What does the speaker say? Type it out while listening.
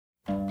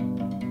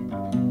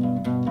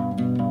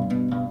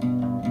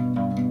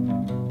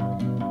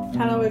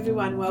Hello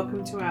everyone,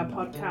 welcome to our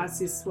podcast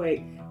this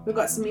week. We've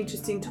got some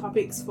interesting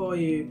topics for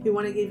you. We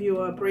want to give you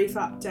a brief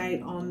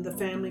update on the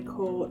Family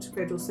Court,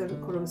 Federal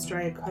Circuit Court of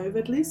Australia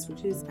COVID list,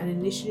 which is an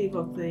initiative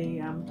of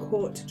the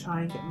court to try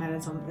and get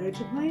matters on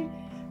urgently.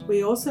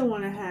 We also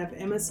want to have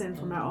Emerson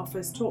from our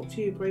office talk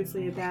to you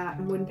briefly about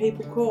when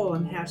people call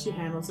and how she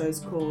handles those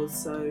calls.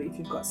 So if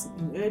you've got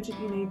something urgent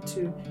you need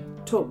to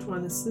talk to one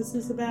of the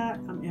solicitors about,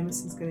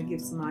 Emerson's going to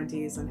give some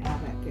ideas on how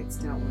that gets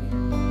dealt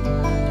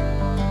with.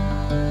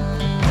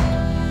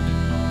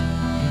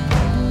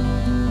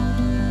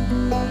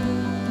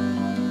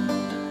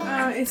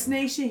 It's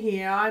Nisha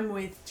here. I'm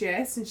with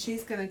Jess and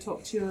she's going to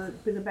talk to you a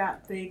bit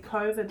about the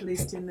COVID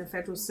list in the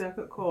Federal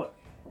Circuit Court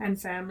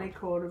and Family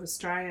Court of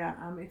Australia.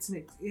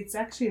 It's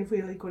actually a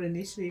really good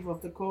initiative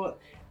of the court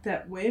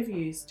that we've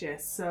used,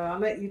 Jess. So I'll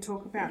let you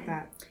talk about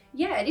that.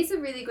 Yeah, it is a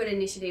really good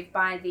initiative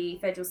by the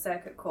Federal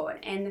Circuit Court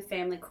and the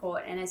Family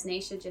Court. And as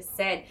Nisha just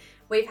said,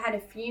 we've had a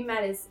few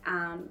matters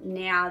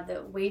now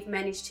that we've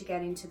managed to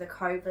get into the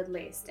COVID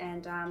list.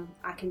 And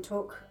I can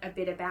talk a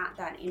bit about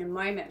that in a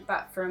moment.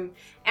 But from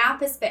our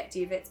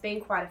perspective, it's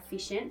been quite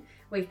efficient.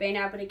 We've been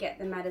able to get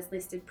the matters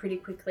listed pretty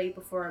quickly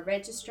before a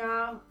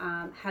registrar,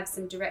 have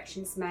some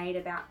directions made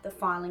about the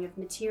filing of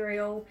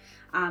material,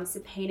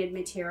 subpoenaed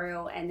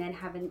material, and then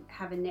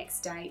have a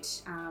next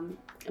date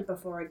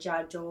before a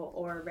judge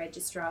or a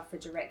registrar for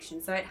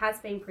direction. So it has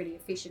been pretty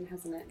efficient,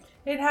 hasn't it?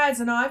 It has,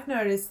 and I've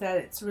noticed that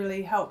it's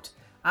really helped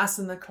us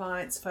and the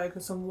clients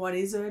focus on what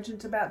is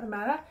urgent about the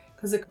matter,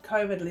 because the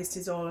COVID list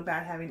is all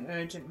about having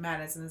urgent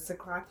matters, and it's the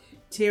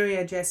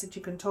criteria, Jess, that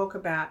you can talk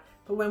about.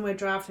 But when we're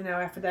drafting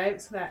our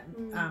affidavits for that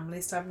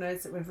list, I've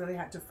noticed that we've really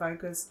had to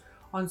focus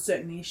on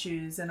certain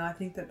issues, and I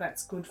think that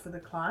that's good for the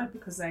client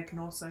because they can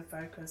also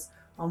focus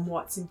on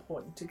what's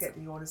important to get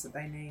the orders that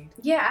they need.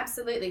 Yeah,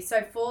 absolutely.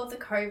 So for the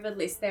COVID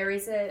list, there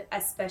is a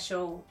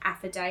special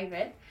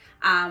affidavit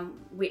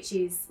which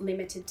is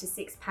limited to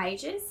 6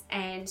 pages,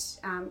 and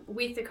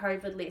with the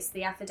COVID list,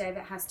 the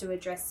affidavit has to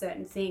address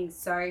certain things.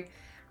 So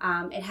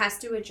it has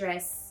to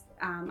address,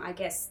 I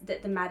guess,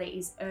 that the matter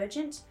is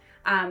urgent.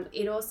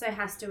 It also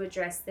has to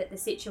address that the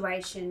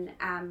situation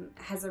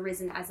has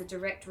arisen as a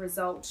direct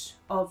result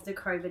of the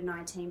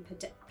COVID-19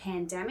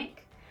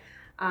 pandemic.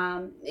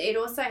 It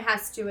also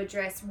has to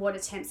address what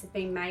attempts have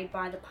been made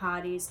by the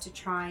parties to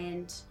try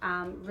and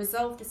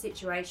resolve the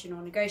situation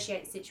or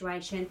negotiate the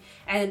situation,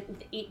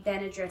 and it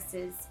then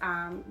addresses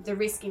the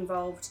risk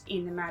involved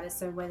in the matter,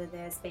 so whether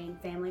there's been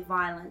family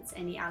violence,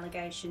 any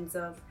allegations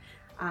of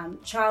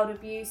child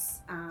abuse,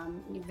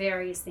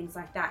 various things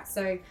like that.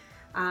 So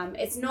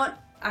it's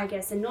not, I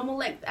guess, a normal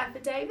length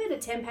affidavit, a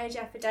 10-page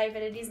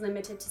affidavit. It is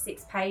limited to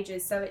 6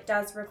 pages, so it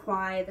does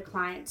require the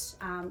client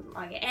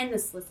and the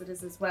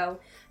solicitors as well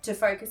to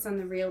focus on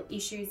the real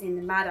issues in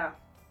the matter.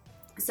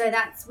 So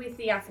that's with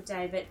the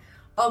affidavit.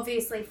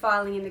 Obviously,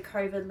 filing in the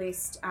COVID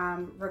list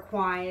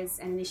requires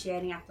an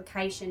initiating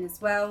application as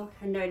well,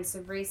 a notice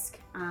of risk.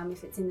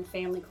 If it's in the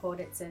family court,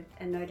 it's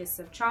a notice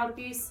of child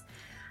abuse.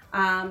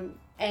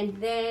 And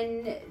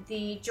then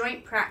the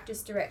joint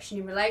practice direction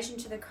in relation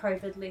to the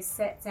COVID list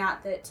sets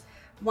out that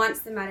once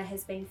the matter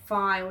has been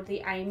filed,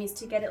 the aim is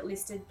to get it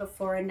listed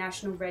before a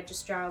national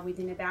registrar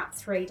within about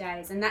 3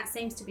 days. And that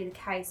seems to be the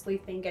case.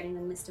 We've been getting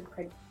them listed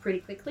pretty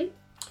quickly.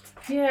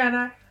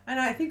 Yeah, and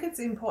I think it's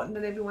important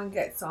that everyone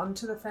gets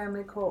onto the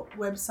Family Court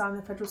website and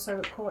the Federal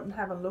Circuit Court and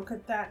have a look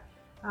at that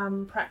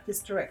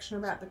practice direction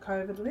about the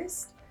COVID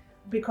list.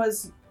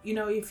 Because, you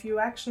know, if you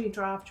actually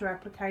draft your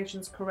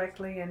applications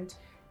correctly and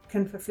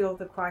can fulfill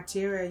the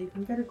criteria, you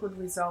can get a good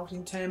result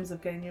in terms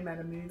of getting your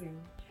matter moving.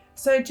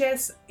 So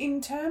Jess,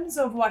 in terms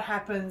of what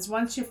happens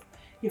once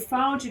you've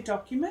filed your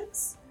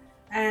documents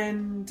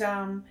and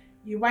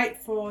you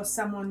wait for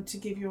someone to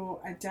give you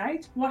a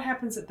date, what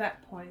happens at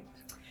that point?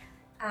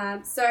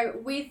 So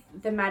with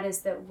the matters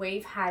that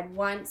we've had,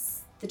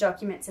 once the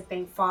documents have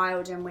been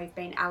filed and we've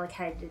been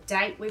allocated a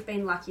date, we've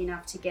been lucky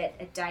enough to get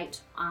a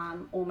date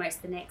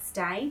almost the next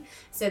day.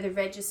 So the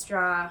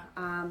registrar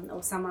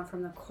or someone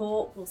from the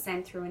court will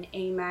send through an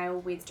email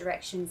with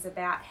directions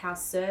about how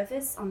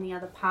service on the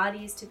other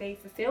party is to be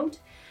fulfilled.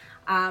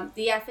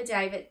 The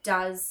affidavit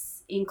does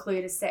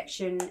include a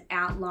section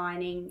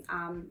outlining,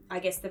 I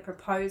guess, the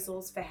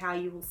proposals for how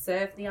you will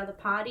serve the other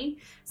party.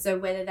 So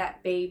whether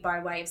that be by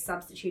way of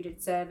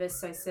substituted service,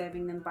 so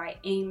serving them by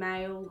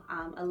email,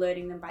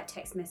 alerting them by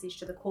text message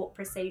to the court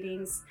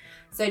proceedings.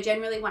 So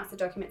generally, once the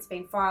document's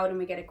been filed and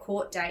we get a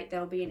court date,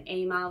 there'll be an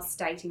email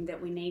stating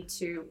that we need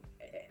to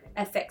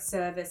effect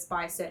service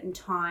by a certain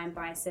time,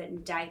 by a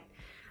certain date,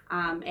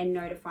 and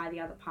notify the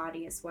other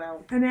party as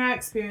well. And our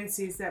experience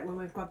is that when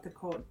we've got the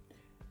court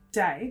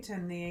date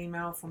and the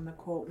email from the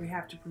court, we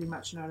have to pretty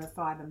much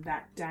notify them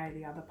that day,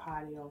 the other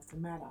party, of the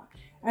matter.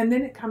 And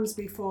then it comes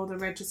before the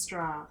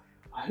registrar,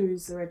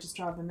 who's the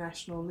registrar of the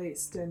national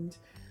list. And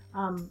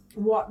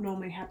what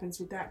normally happens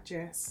with that,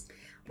 Jess?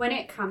 When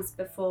it comes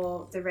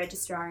before the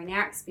registrar, in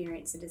our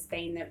experience, it has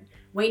been that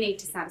we need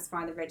to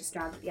satisfy the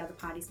registrar that the other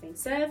party's been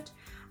served.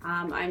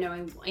 I know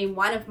in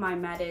one of my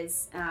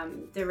matters,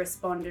 the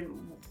respondent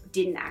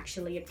didn't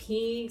actually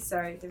appear,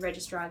 so the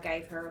registrar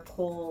gave her a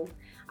call.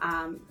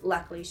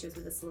 Luckily, she was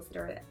with a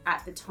solicitor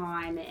at the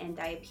time, and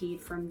they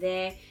appeared from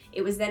there.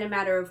 It was then a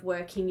matter of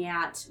working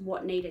out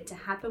what needed to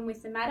happen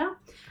with the matter.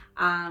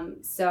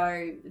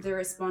 So the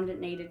respondent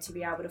needed to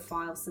be able to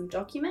file some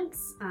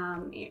documents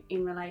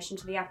in relation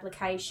to the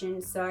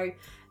application. So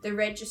the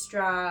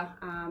registrar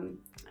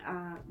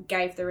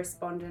gave the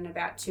respondent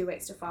about 2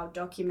 weeks to file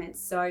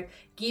documents. So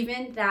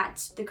given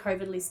that the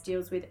COVID list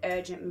deals with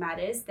urgent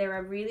matters, there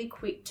are really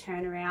quick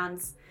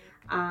turnarounds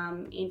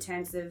in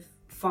terms of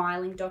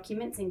filing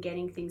documents and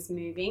getting things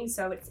moving.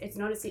 So it's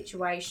not a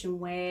situation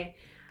where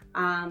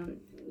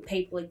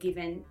people are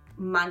given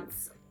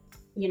months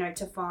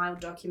to file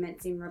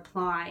documents in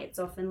reply. It's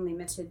often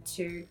limited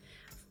to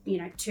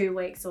 2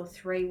 weeks or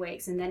 3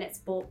 weeks, and then it's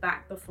brought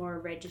back before a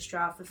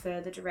registrar for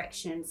further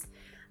directions.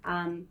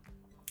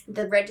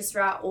 The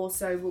registrar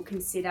also will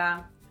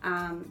consider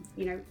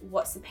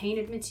what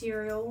subpoenaed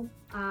material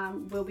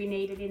will be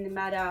needed in the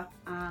matter,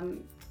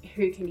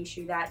 who can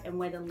issue that, and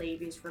whether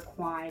leave is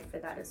required for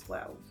that as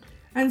well.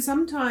 And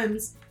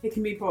sometimes it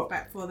can be brought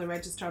back for the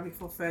registrar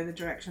before further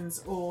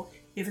directions, or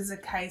if it's a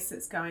case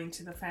that's going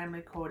to the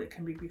family court, it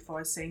can be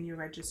before a senior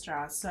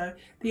registrar. So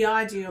the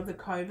idea of the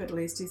COVID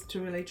list is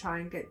to really try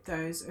and get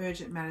those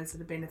urgent matters that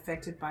have been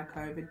affected by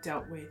COVID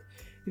dealt with,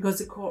 because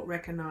the court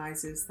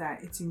recognises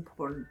that it's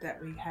important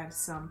that we have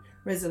some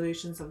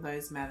resolutions of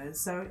those matters.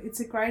 So it's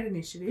a great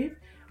initiative,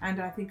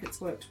 and I think it's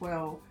worked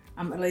well.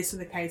 At least for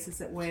the cases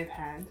that we've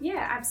had.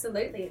 Yeah,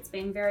 absolutely. It's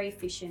been very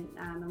efficient,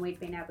 and we've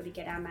been able to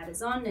get our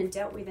matters on and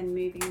dealt with and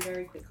moving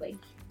very quickly.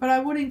 But I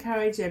would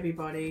encourage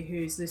everybody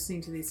who's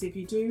listening to this, if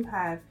you do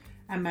have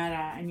a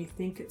matter and you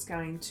think it's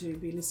going to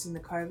be listed in the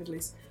COVID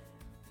list,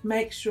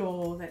 make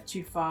sure that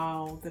you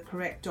file the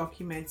correct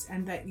documents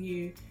and that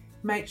you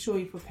make sure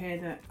you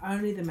prepare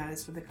only the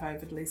matters for the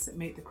COVID list that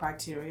meet the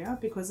criteria,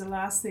 because the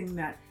last thing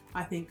that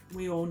I think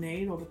we all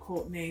need, or the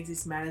court needs,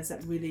 is matters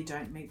that really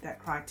don't meet that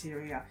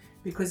criteria,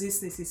 because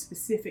this list is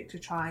specific to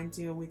try and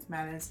deal with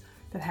matters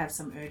that have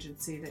some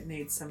urgency, that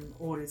need some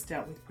orders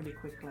dealt with pretty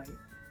quickly.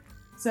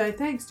 So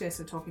thanks, Jess,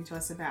 for talking to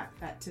us about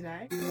that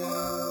today.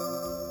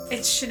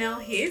 It's Chanel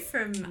here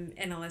from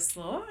NLS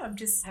Law. I'm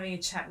just having a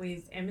chat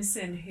with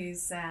Emerson,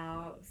 who's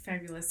our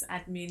fabulous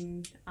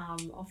admin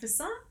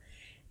officer.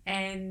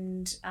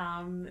 And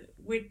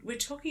we're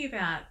talking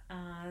about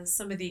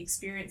some of the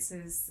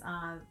experiences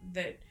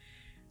that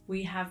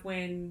we have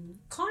when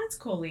clients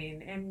call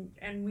in,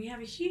 and we have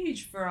a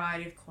huge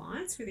variety of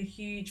clients with a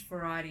huge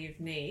variety of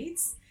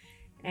needs,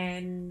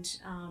 and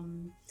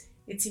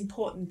it's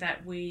important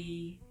that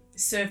we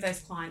serve those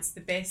clients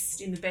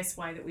in the best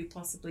way that we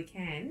possibly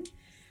can.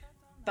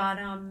 But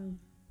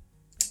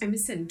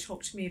Emerson,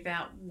 talk to me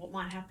about what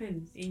might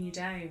happen in your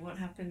day. What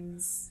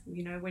happens,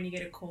 when you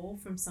get a call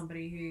from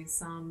somebody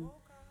who's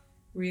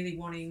really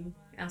wanting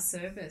our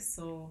service?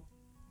 Or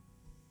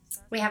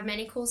we have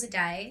many calls a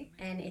day,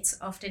 and it's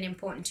often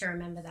important to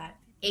remember that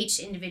each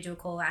individual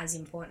call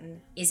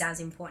is as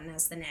important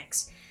as the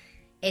next.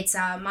 It's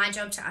my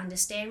job to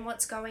understand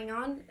what's going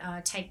on,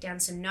 take down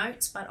some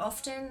notes, but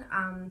often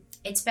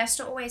it's best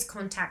to always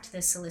contact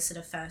the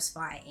solicitor first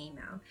via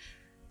email.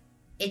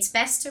 It's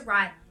best to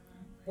write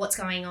what's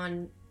going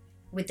on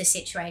with the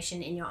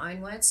situation in your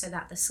own words, so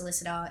that the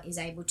solicitor is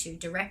able to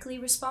directly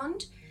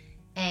respond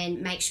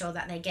and make sure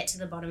that they get to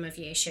the bottom of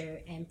your issue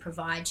and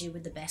provide you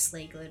with the best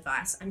legal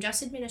advice. I'm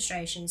just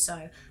administration,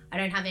 so I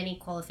don't have any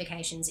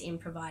qualifications in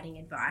providing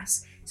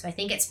advice. So I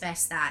think it's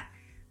best that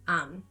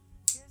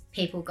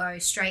people go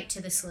straight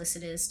to the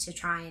solicitors to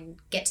try and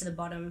get to the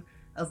bottom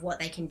of what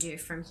they can do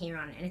from here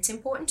on. And it's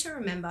important to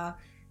remember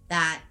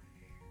that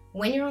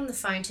when you're on the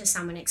phone to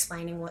someone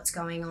explaining what's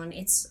going on,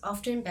 it's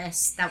often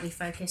best that we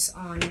focus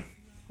on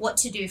what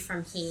to do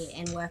from here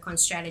and work on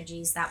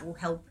strategies that will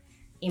help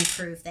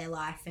improve their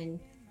life and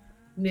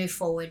move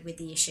forward with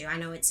the issue. I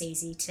know it's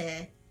easy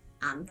to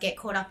get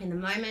caught up in the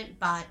moment,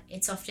 but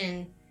it's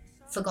often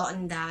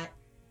forgotten that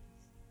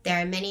there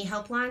are many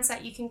helplines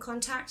that you can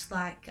contact,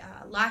 like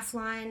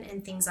Lifeline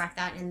and things like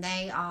that, and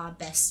they are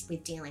best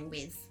with dealing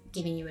with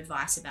giving you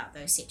advice about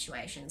those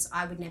situations.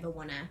 I would never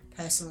want to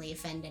personally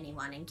offend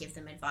anyone and give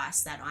them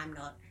advice that I'm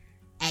not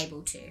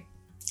able to.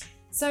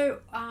 So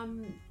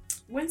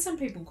when some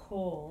people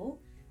call,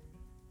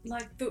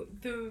 like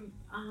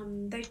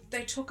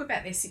they talk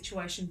about their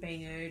situation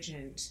being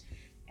urgent,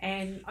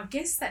 and I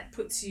guess that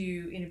puts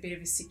you in a bit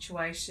of a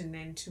situation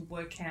then to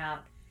work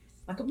out,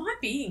 like, it might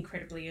be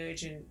incredibly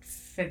urgent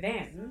for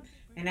them,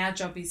 and our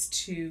job is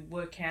to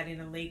work out in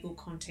a legal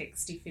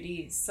context if it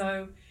is.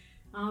 So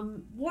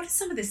what are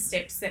some of the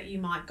steps that you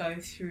might go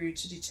through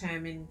to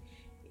determine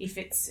if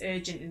it's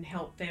urgent and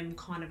help them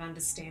kind of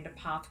understand a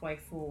pathway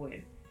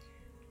forward?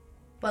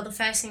 Well, the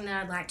first thing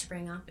that I'd like to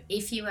bring up,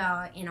 if you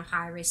are in a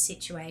high-risk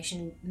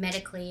situation,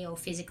 medically or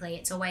physically,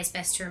 it's always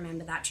best to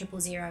remember that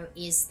 000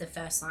 is the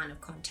first line of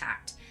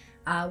contact.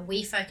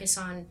 We focus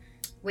on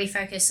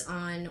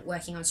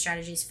working on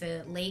strategies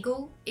for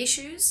legal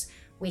issues,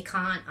 we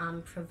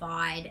can't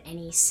provide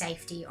any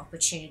safety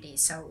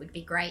opportunities. So it would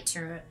be great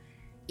to,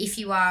 if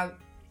you are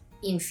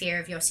in fear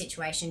of your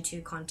situation,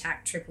 to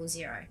contact 000.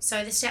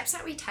 So the steps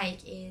that we take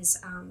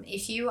is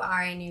if you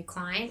are a new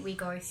client, we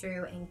go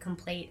through and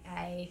complete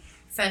a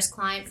first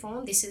client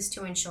form. This is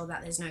to ensure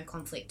that there's no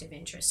conflict of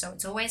interest. So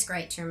it's always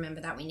great to remember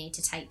that we need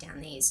to take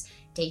down these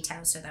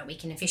details so that we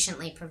can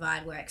efficiently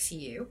provide work for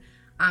you.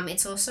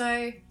 It's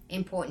also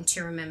important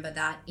to remember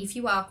that if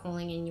you are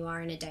calling and you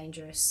are in a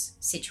dangerous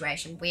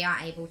situation, we are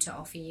able to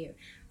offer you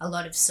a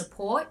lot of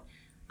support.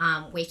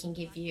 We can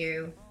give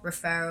you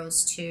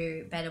referrals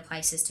to better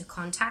places to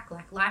contact,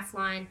 like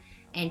Lifeline,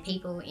 and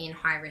people in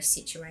high-risk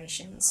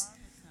situations.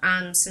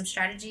 Some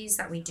strategies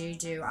that we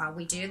do are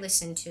we do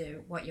listen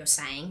to what you're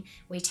saying.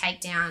 We take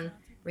down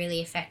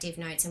really effective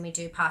notes and we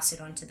do pass it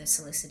on to the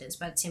solicitors.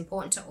 But it's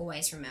important to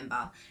always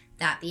remember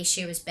that the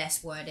issue is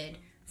best worded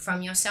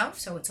from yourself.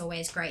 So it's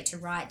always great to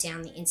write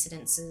down the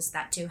incidences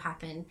that do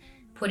happen,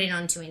 put it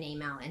onto an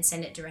email and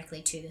send it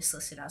directly to the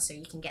solicitor so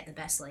you can get the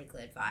best legal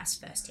advice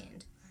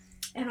firsthand.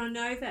 And I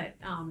know that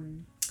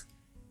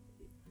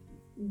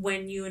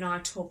when you and I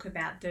talk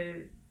about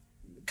the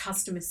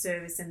customer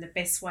service and the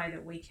best way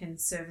that we can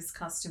service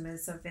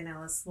customers of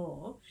NLS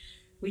Law,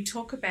 we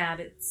talk about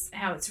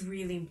how it's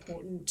really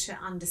important to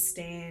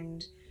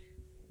understand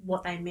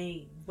what they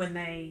mean when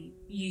they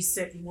use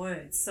certain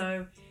words.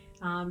 So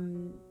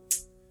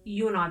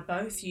you and I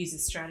both use a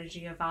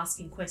strategy of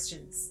asking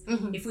questions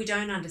if we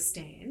don't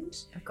understand,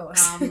 of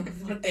course,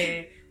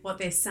 what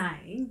they're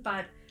saying.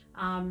 But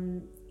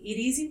it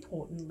is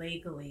important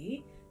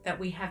legally that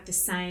we have the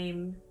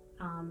same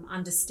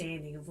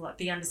understanding of what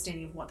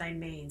they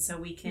mean, so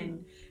we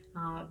can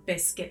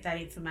best get that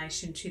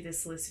information to the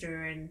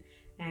solicitor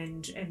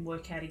and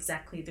work out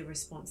exactly the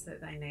response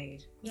that they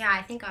need. Yeah,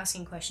 I think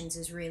asking questions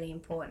is really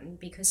important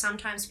because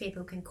sometimes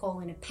people can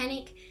call in a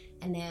panic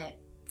and they're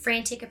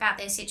frantic about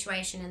their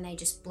situation and they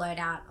just blurt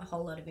out a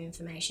whole lot of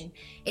information.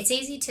 It's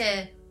easy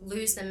to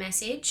lose the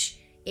message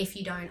if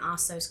you don't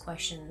ask those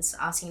questions,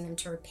 asking them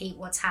to repeat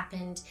what's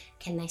happened.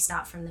 Can they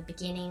start from the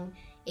beginning?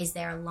 Is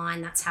there a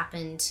line that's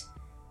happened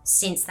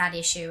since that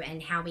issue,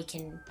 and how we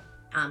can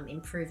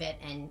improve it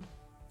and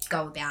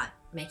go about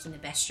making the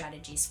best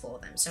strategies for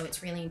them. So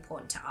it's really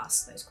important to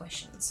ask those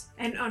questions.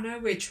 And I know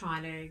we're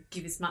trying to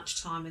give as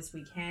much time as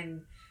we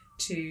can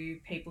to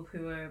people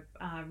who are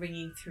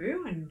ringing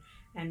through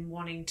and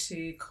wanting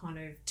to kind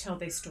of tell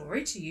their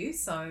story to you,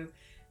 so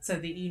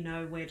that you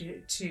know where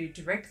to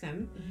direct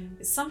them. Mm-hmm.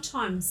 But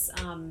sometimes,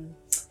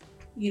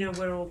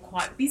 we're all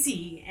quite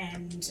busy,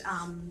 and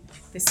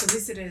the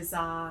solicitors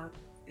are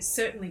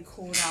certainly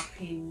caught up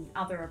in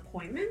other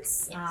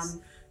appointments. Yes.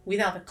 With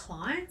other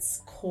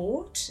clients,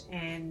 court,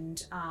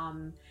 and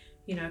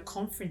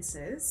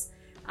conferences.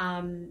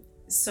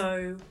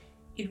 So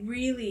it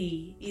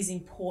really is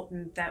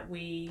important that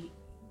we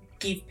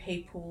give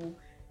people,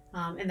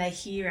 and they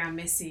hear our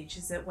message,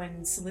 is that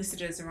when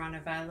solicitors are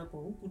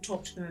unavailable, we'll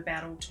talk to them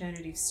about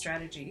alternative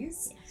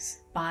strategies.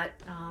 Yes. But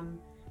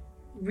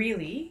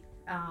really,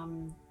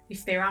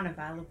 if they're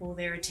unavailable,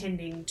 they're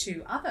attending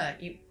to other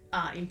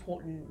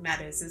important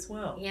matters as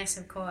well. Yes,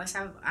 of course.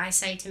 I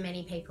say to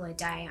many people a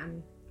day,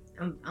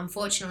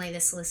 unfortunately, the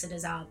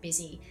solicitors are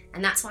busy,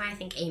 and that's why I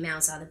think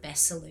emails are the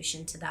best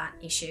solution to that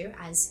issue,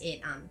 as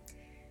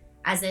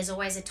there's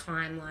always a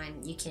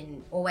timeline. You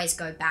can always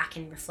go back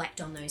and reflect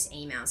on those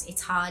emails.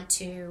 It's hard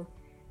to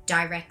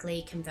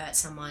directly convert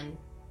someone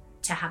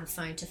to have a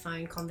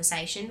phone-to-phone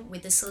conversation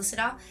with the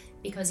solicitor,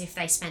 because if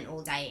they spent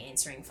all day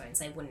answering phones,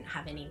 they wouldn't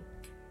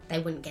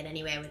get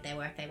anywhere with their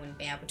work. They wouldn't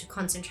be able to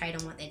concentrate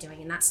on what they're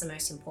doing, and that's the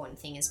most important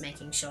thing, is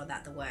making sure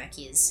that the work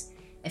is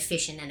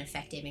efficient and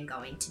effective and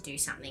going to do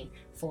something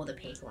for the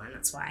people. And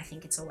that's why I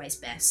think it's always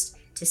best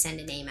to send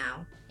an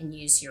email and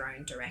use your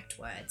own direct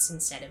words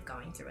instead of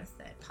going through a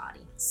third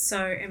party. So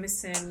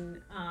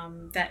Emerson,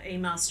 that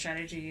email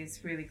strategy is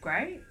really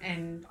great,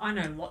 and I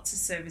know lots of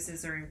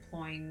services are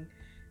employing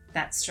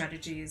that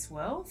strategy as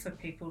well, for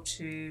people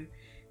to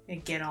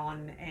get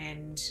on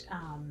and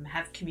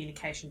have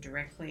communication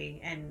directly,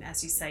 and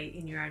as you say,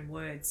 in your own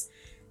words.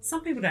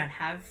 Some people don't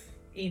have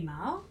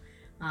email,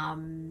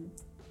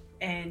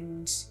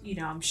 and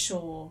I'm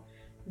sure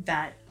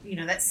that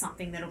that's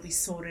something that'll be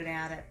sorted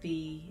out at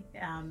the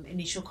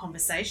initial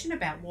conversation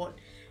about what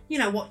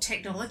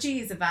technology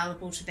is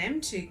available to them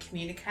to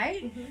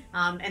communicate.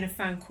 Mm-hmm. And a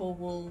phone call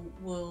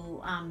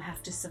will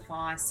have to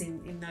suffice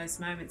in those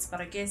moments.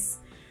 But I guess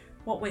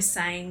what we're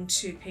saying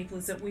to people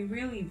is that we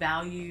really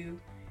value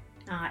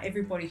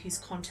everybody who's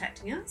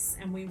contacting us,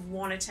 and we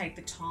want to take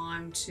the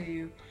time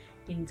to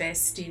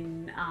invest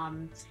in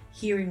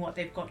hearing what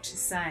they've got to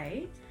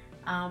say.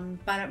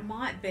 But it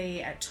might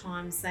be at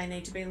times they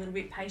need to be a little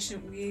bit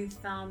patient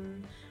with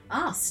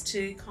us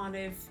to kind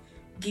of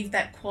give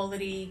that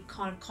quality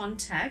kind of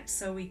contact,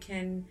 so we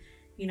can,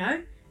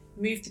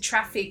 move the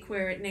traffic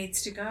where it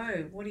needs to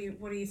go. What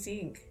do you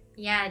think?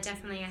 Yeah,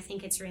 definitely. I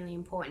think it's really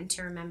important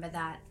to remember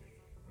that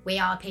we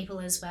are people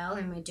as well,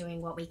 and we're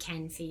doing what we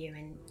can for you,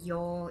 and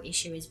your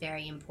issue is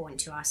very important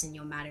to us and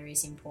your matter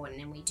is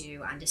important, and we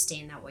do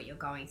understand that what you're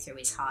going through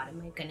is hard,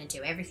 and we're going to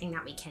do everything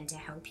that we can to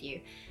help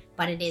you.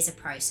 But it is a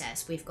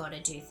process. We've got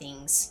to do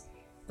things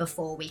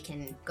before we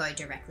can go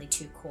directly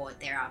to court.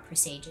 There are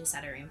procedures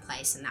that are in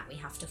place and that we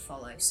have to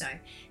follow. So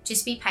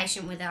just be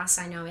patient with us.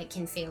 I know it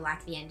can feel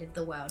like the end of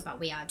the world, but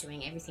we are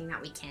doing everything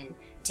that we can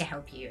to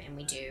help you, and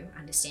we do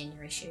understand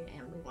your issue,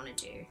 and we want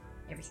to do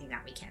everything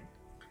that we can.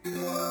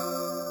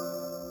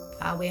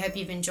 We hope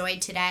you've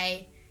enjoyed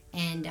today,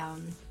 and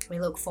we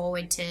look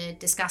forward to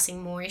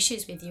discussing more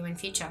issues with you in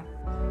future.